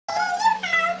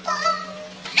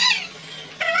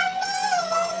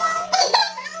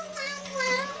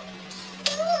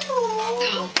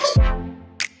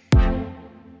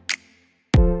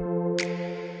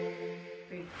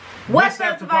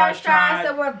up to Bhad Bhabie?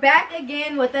 So we're back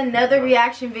again with another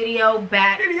reaction video,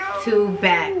 back to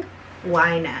back.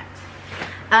 Why not?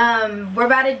 We're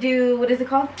about to do, what is it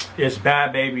called? It's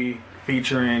Bhad Bhabie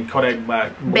featuring Kodak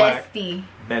Bestie.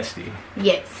 Bestie.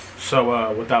 Yes.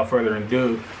 So without further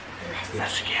ado,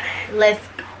 let's get it. Let's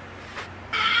go.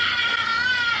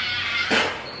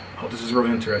 Oh, this is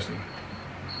real interesting.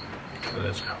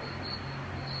 Let's go.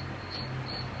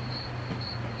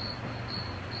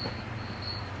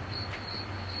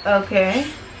 Okay.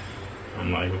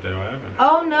 I'm like, what the hell happened?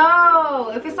 Oh no!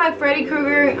 If it's like Freddy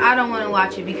Krueger, I don't want to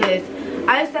watch it because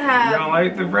I used to have. You don't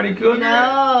like the Freddy Krueger?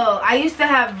 No, I used to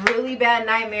have really bad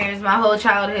nightmares my whole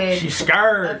childhood. She's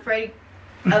scared.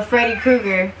 Of Freddy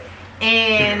Krueger,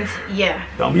 and yeah.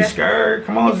 Don't be scared.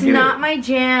 Come on, it's not my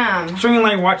jam. So you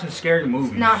like watching scary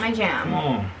movies? It's not my jam. Come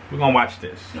on, we're gonna watch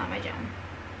this. It's not my jam.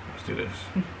 Let's do this.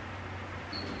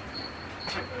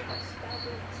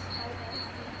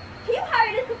 Can you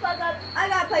hurry this the fuck up? I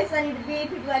got places I need to be,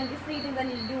 people I need to see, things I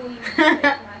need to do when you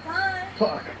my time.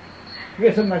 Fuck. I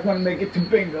guess I'm not gonna make it to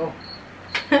bingo.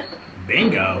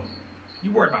 Bingo?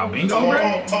 You worried about bingo, bro?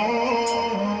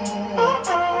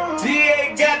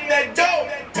 DA got that dope.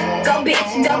 Go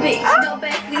bitch, go bestie.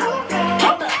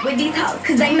 Keep up with these hoes,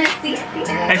 cause they messy.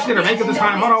 Hey, she did her makeup this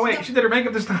time. Hold on, wait. She did her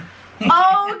makeup this time.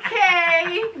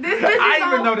 Okay. This bitch is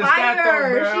on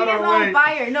fire. She is on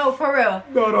fire. No, for real.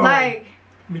 No. Like,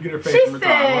 let me get her face. she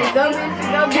said, go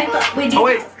bitch, with these oh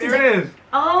wait, there it is.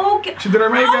 Okay. She did her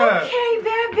makeup. Okay,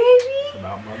 Bhad Bhabie. It's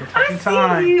about motherfucking I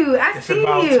time. See you. I it's see you.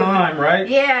 It's about time, right?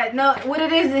 Yeah. No. What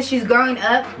it is she's growing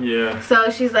up. Yeah. So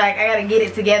she's like, I gotta get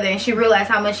it together, and she realized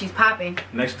how much she's popping.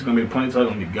 Next is gonna be the ponytail. It's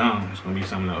gonna be gone. It's gonna be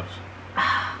something else.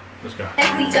 Let's go.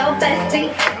 Bestie, go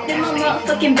bestie. They're my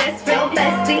motherfucking best friend.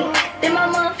 Bestie. They're my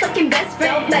motherfucking best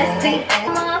friend. Bestie.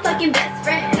 Motherfucking best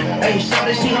friend. Hey,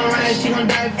 shorty, she gon' ride, she gon'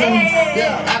 die for me.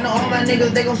 Yeah, I know all my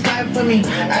niggas, they gon' slide for me.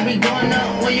 I be going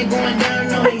up when you going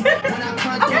down on me. When I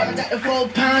punch you, I got the 4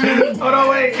 pound on me. Hold on,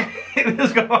 wait.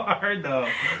 This go hard though.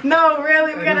 No,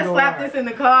 really, we gotta slap this in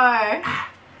the car.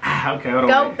 Okay, hold on.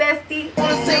 Go bestie.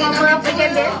 Say my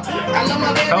motherfucking bestie. I love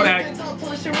my baby. Kodak.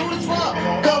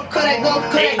 Go Kodak, go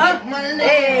Kodak.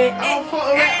 They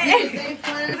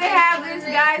have this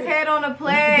guy's head on a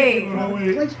plate.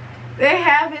 They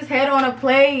have his head on a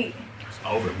plate. It's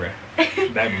over, bruh.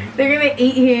 That means. They're gonna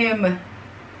eat him.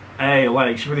 Hey,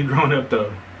 like, she's really growing up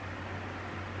though.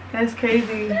 That's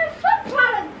crazy.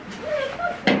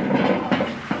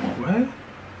 What?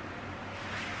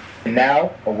 And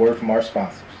now, a word from our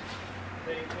sponsors.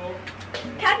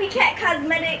 Copycat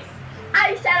Cosmetics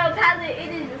eyeshadow palette. It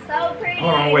is just so pretty.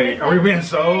 Hold on, wait. Are we being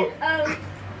sold?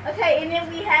 Okay, and then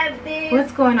we have this.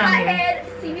 What's going on here? Hothead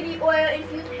CBD oil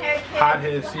infused hair care.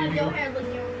 Hothead So CBD. your hair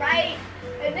looking right.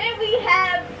 And then we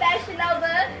have Fashion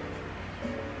Nova.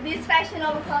 This Fashion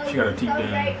Nova color. She got her teeth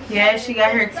done. Yeah, she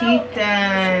got her teeth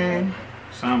done.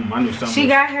 I knew something. She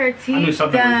got her teeth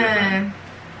done.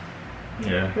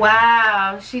 Yeah.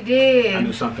 Wow, she did. I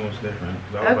knew something was different.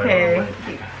 Okay.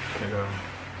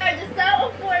 They're just so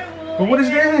affordable. But what is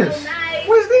this? So nice.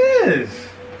 What is this?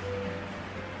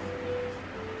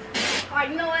 Alright,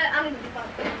 you know what? I'm gonna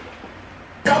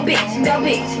go bitch,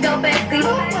 go bestie.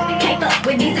 Keep up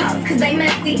with these hoes, cause they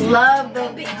messy. Love the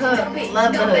hook.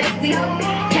 Love the hook.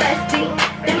 Bestie.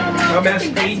 Go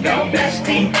bestie, go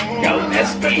bestie, go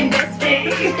bestie.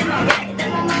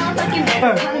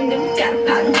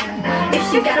 If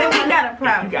she got a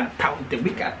problem. We got a problem, then we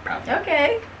got a problem.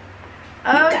 Okay.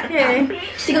 Okay.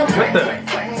 She gon' twerk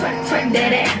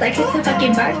that ass like it's her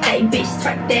fucking birthday, bitch.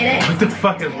 Twerk that ass. What the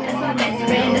fuck is That's my best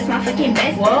friend. That's my fucking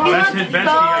best Whoa. friend. That's his bestie. I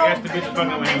guess the bitch is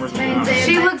fucking with him.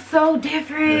 She looks so Yeah, she looks so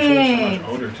different.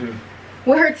 much older too.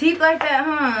 With her teeth like that,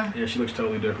 huh? Yeah, she looks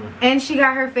totally different. And she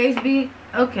got her face beat.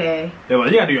 Okay. They're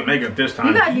like, you gotta do your makeup this time.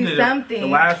 You gotta You do did something. The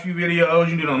last few videos,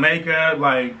 you did no makeup,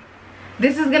 like.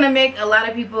 This is gonna make a lot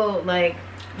of people like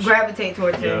gravitate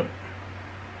towards Yeah. her.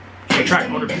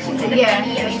 Attract older people too. Yeah,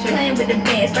 that's true. Playing with the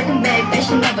bands, breaking bag,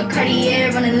 fashion of a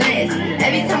Cartier running last.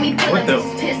 Every time we pull What up, the-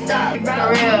 he's pissed off. For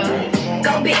real.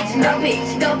 Go bitch,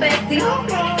 go bestie.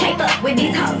 Keep up with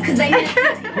these hoes, cause they messy.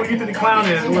 Who do you think the clown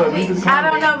is? Look, who do you think the clown I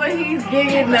don't know, but he's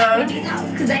gigging though. These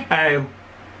hoes, cause they Hey,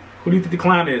 who do you think the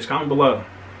clown is? Comment below.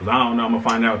 Cause I don't know. I'm gonna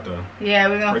find out though. Yeah,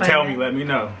 we're gonna Or find tell out. me, let me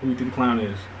know. Who do you think the clown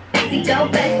is? go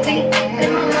bestie.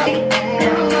 They're my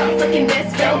motherfucking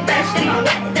best friend.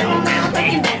 Bestie. They're my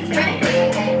motherfucking best friend.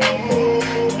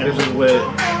 This is lit.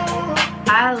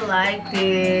 I liked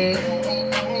it.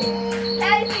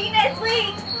 Hey, see you next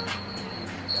week.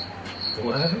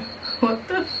 What? What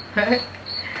the fuck?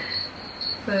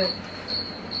 But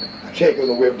I can't go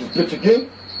nowhere with this bitch again.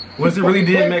 Was it really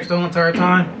DMX the whole entire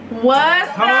time? What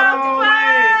the Hold on,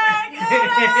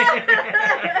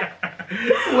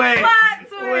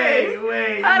 wait.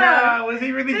 Wait. Nah, was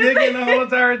he really digging the whole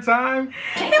entire time?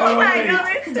 Okay.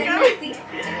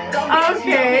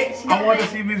 I want to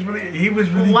see if he was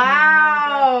really.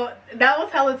 Wow. That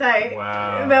was hella tight.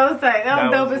 Wow. That was tight. That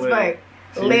was dope as lit.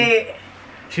 fuck. Lit.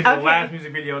 She's the last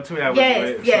music video too. That was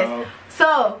lit. Yes.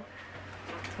 So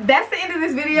that's the end of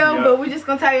this video, Yep. but we're just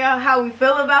gonna tell y'all how we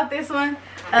feel about this one.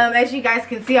 As you guys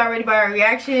can see already by our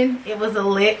reaction, it was a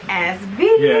lit ass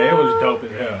video. Yeah, it was dope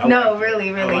as hell. Really.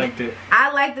 I liked it.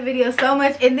 I liked the video so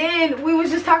much. And then we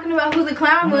was just talking about who the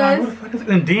clown was.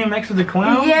 And DMX is the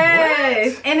clown?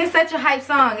 Yes. What? And it's such a hype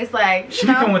song. It's like, she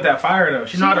come with that fire though.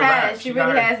 She know how to rap. She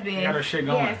really has been. She got her shit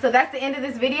going. Yeah, so that's the end of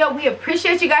this video. We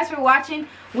appreciate you guys for watching.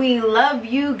 We love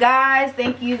you guys.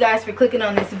 Thank you guys for clicking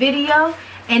on this video.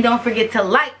 And don't forget to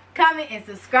like, comment, and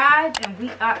subscribe. And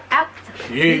we are out.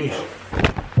 Peace.